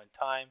and one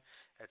time,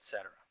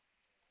 etc.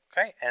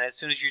 Okay, and as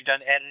soon as you're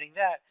done editing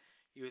that,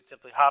 you would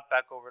simply hop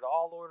back over to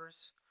all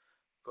orders,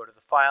 go to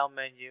the file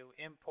menu,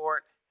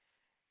 import,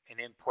 and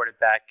import it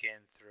back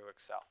in through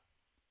Excel.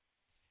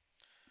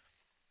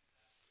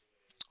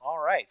 All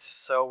right,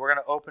 so we're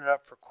going to open it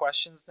up for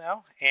questions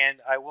now, and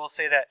I will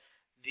say that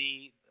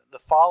the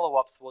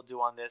follow-ups we'll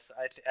do on this,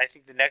 I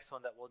think the next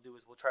one that we'll do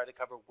is we'll try to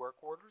cover work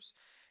orders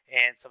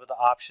and some of the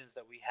options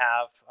that we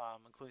have,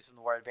 including some of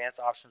the more advanced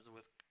options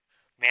with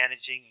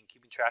managing and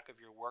keeping track of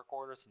your work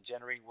orders and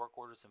generating work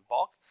orders in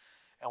bulk.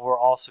 And we're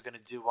also going to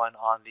do one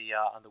on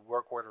the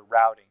work order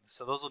routing.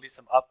 So those will be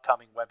some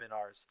upcoming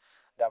webinars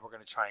that we're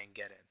going to try and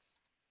get in.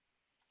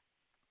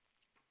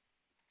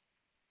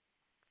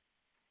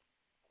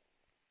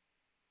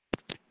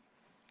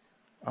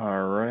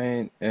 All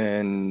right,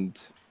 and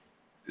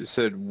you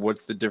said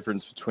what's the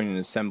difference between an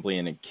assembly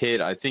and a kit?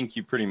 I think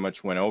you pretty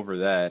much went over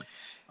that.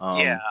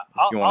 Yeah,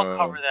 I'll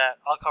cover that.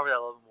 I'll cover that a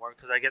little bit more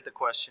because I get the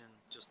question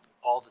just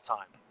all the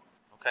time.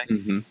 Okay.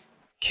 Mm-hmm.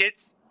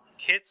 Kits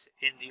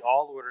in the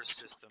all order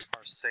system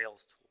are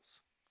sales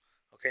tools.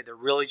 Okay, they're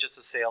really just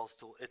a sales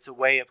tool. It's a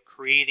way of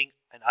creating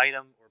an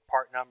item or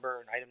part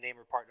number, an item name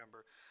or part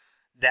number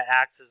that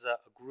acts as a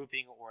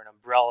grouping or an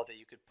umbrella that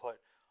you could put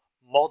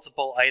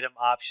multiple item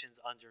options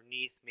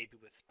underneath, maybe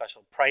with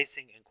special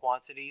pricing and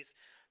quantities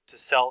to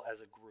sell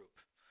as a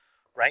group,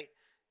 right?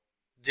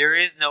 There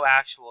is no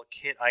actual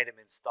kit item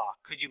in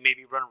stock. Could you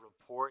maybe run a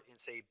report and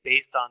say,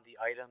 based on the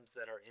items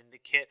that are in the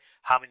kit,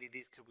 how many of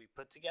these could we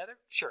put together?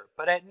 Sure,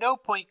 but at no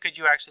point could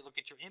you actually look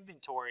at your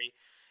inventory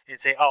and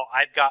say, oh,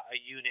 I've got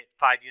a unit,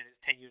 5 units,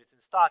 10 units in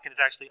stock, and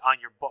it's actually on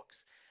your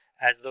books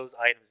as those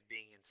items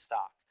being in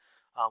stock.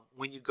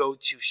 When you go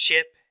to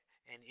ship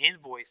and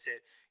invoice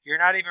it, you're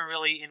not even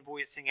really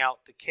invoicing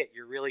out the kit.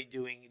 You're really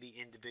doing the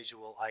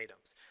individual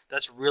items.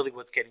 That's really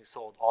what's getting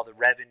sold. All the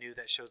revenue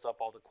that shows up,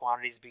 all the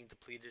quantities being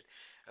depleted,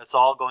 it's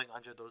all going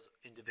under those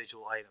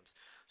individual items.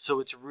 So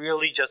it's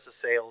really just a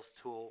sales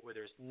tool where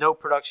there's no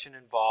production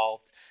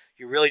involved.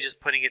 You're really just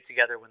putting it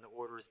together when the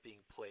order is being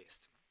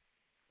placed.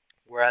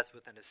 Whereas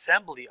with an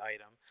assembly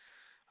item,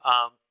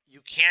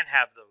 you can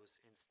have those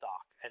in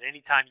stock. At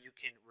any time, you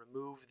can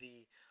remove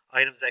the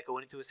items that go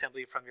into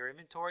assembly from your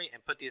inventory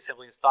and put the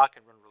assembly in stock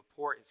and run a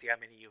report and see how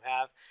many you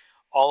have.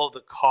 All of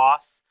the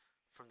costs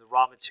from the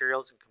raw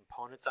materials and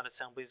components on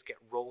assemblies get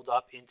rolled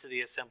up into the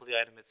assembly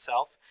item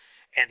itself.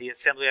 And the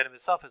assembly item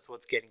itself is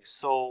what's getting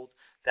sold.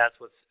 That's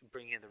what's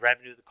bringing in the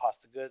revenue, the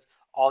cost of goods.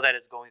 All that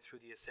is going through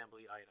the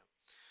assembly item.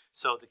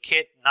 So the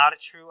kit, not a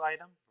true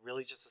item,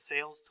 really just a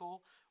sales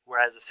tool.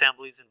 Whereas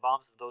assemblies and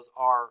BOMs, those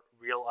are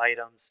real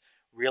items,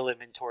 real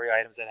inventory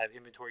items that have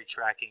inventory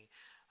tracking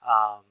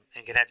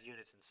and can have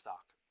units in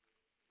stock.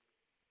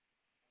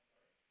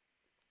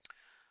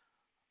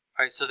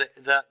 All right, so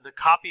the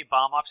copy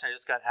BOM option, I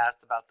just got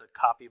asked about the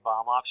copy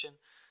BOM option.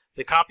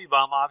 The copy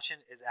BOM option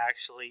is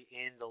actually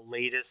in the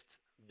latest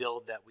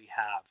build that we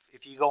have.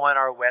 If you go on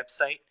our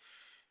website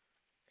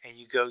and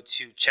you go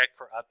to check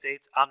for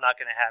updates, I'm not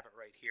going to have it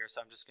right here, so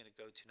I'm just going to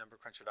go to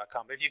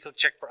numbercruncher.com. But if you click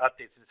check for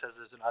updates and it says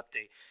there's an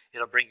update,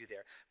 it'll bring you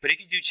there. But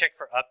if you do check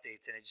for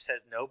updates and it just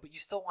says no, but you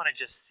still want to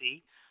just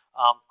see,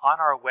 on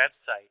our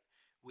website,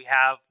 we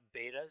have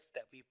betas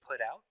that we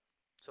put out.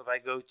 So if I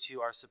go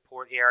to our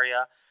support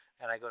area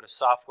and I go to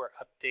software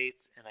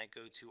updates and I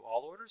go to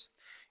all orders,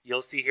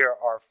 you'll see here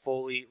our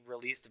fully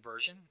released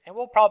version. And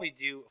we'll probably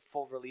do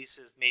full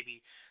releases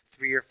maybe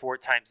 3 or 4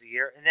 times a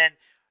year. And then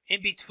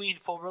in between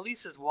full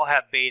releases, we'll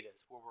have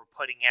betas where we're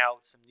putting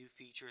out some new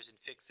features and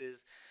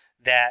fixes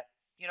that,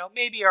 you know,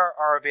 maybe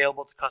are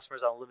available to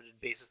customers on a limited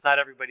basis. Not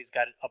everybody's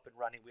got it up and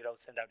running. We don't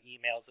send out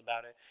emails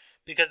about it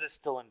because it's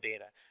still in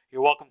beta.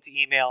 You're welcome to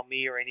email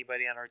me or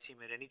anybody on our team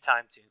at any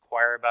time to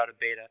inquire about a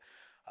beta,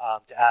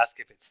 to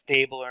ask if it's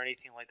stable or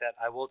anything like that.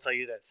 I will tell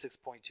you that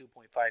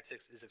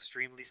 6.2.56 is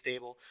extremely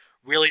stable.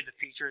 Really, the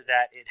feature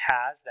that it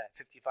has that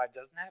 55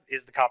 doesn't have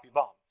is the copy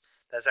BOM.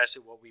 That's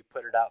actually what we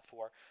put it out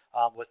for,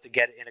 was to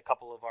get it in a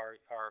couple of our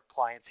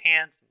clients'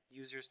 hands,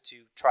 users to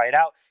try it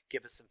out,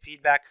 give us some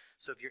feedback.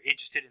 So if you're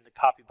interested in the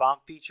copy BOM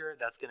feature,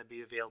 that's going to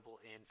be available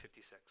in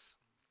 56.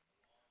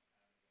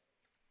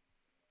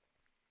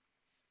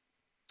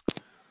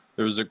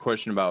 There was a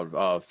question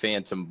about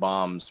phantom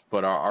BOMs,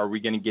 but are we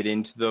going to get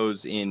into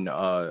those in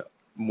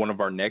one of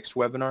our next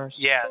webinars?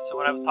 Yeah, so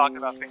when I was talking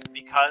about,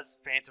 because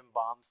phantom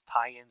BOMs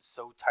tie in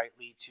so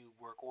tightly to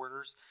work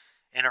orders,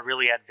 and a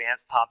really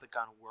advanced topic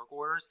on work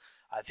orders,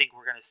 I think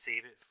we're going to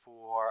save it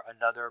for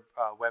another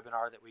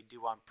webinar that we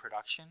do on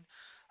production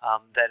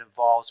that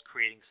involves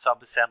creating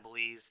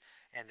sub-assemblies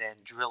and then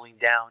drilling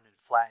down and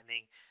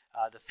flattening.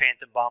 The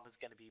phantom BOM is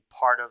going to be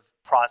part of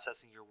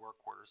processing your work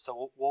orders.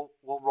 So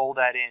we'll roll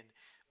that in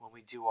when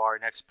we do our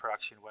next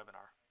production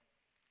webinar.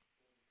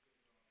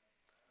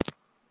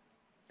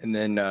 And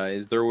then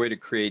is there a way to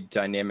create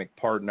dynamic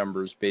part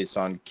numbers based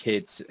on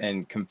kits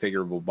and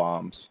configurable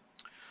BOMs?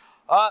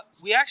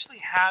 We actually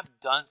have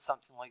done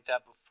something like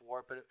that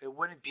before, but it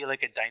wouldn't be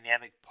like a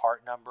dynamic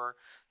part number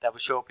that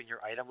would show up in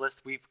your item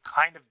list. We've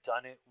kind of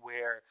done it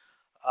where,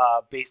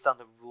 based on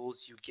the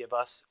rules you give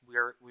us,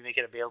 we make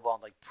it available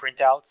on like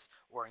printouts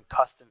or in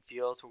custom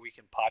fields where we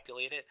can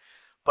populate it,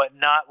 but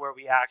not where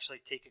we actually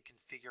take a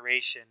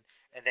configuration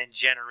and then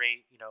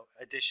generate,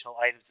 additional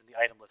items in the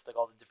item list, like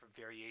all the different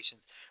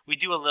variations. We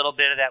do a little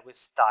bit of that with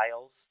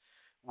styles,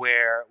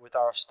 where with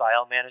our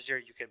style manager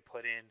you can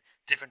put in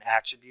different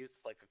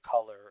attributes like a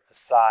color, a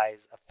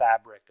size, a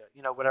fabric,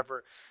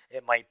 whatever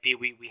it might be.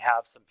 We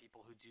have some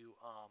people who do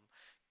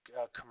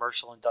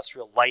commercial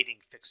industrial lighting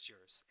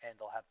fixtures, and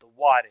they'll have the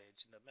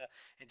wattage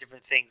and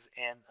different things,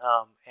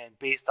 and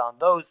based on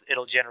those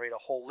it'll generate a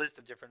whole list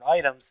of different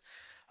items.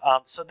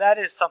 So that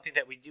is something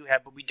that we do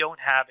have, but we don't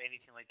have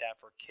anything like that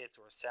for kits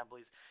or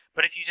assemblies.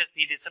 But if you just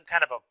needed some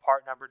kind of a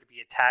part number to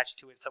be attached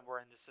to it somewhere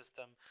in the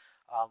system,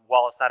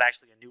 while it's not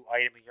actually a new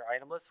item in your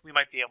item list, we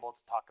might be able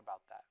to talk about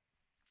that.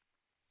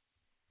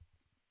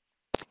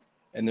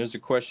 And there's a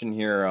question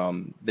here.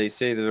 They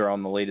say that they're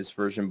on the latest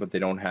version, but they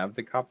don't have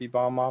the copy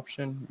bomb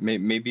option.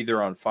 Maybe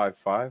they're on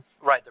 5.5.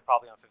 Right, they're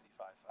probably on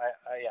 55.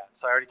 Yeah.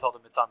 So I already told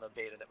them it's on the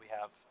beta that we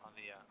have on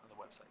the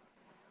website.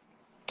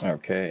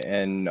 Okay,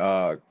 and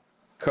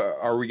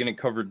are we going to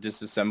cover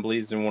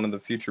disassemblies in one of the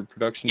future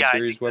production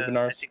series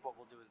webinars? I think what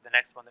we'll do is the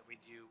next one that we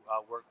do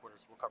work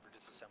orders, we'll cover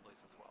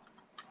disassemblies as well.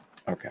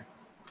 Okay.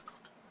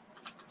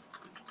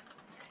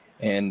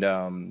 And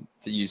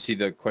you see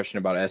the question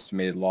about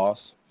estimated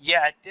loss?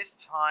 Yeah, at this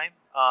time,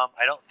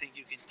 I don't think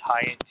you can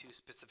tie it to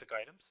specific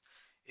items.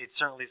 It's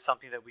certainly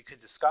something that we could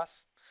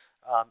discuss.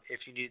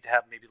 If you need to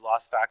have maybe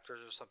loss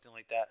factors or something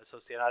like that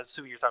associated, I'm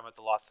assuming you're talking about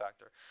the loss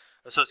factor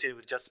associated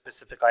with just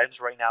specific items.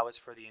 Right now, it's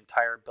for the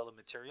entire bill of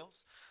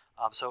materials,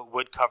 so it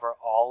would cover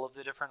all of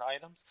the different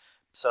items.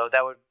 So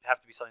that would have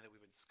to be something that we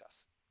would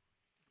discuss.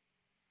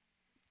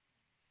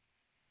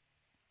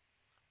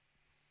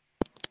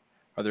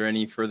 Are there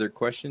any further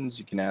questions?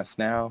 You can ask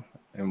now,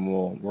 and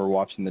we're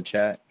watching the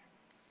chat.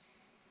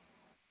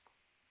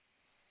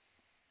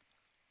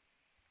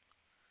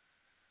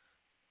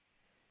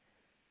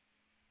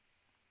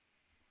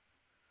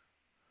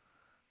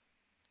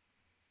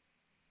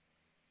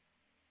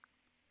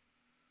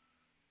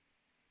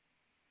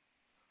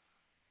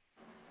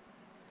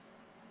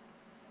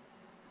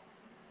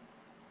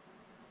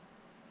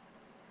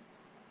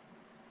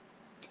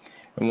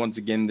 And once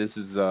again, this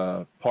is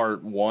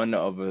part one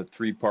of a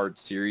three-part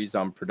series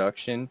on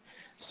production.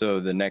 So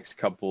the next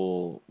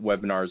couple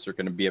webinars are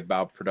going to be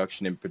about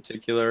production in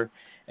particular.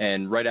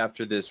 And right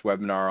after this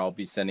webinar, I'll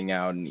be sending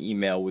out an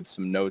email with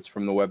some notes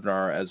from the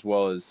webinar, as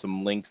well as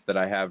some links that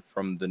I have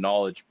from the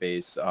knowledge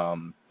base,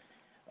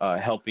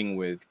 helping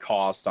with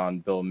cost on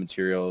bill of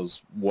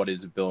materials, what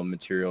is a bill of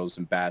materials,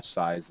 and batch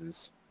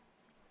sizes.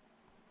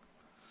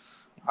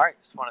 All right,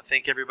 just want to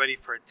thank everybody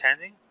for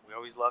attending. We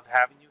always love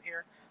having you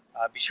here.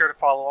 Be sure to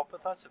follow up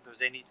with us if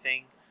there's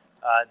anything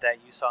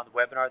that you saw in the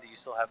webinar that you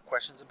still have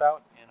questions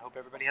about, and hope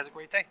everybody has a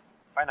great day.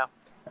 Bye now.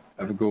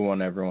 Have a good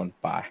one, everyone.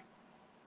 Bye.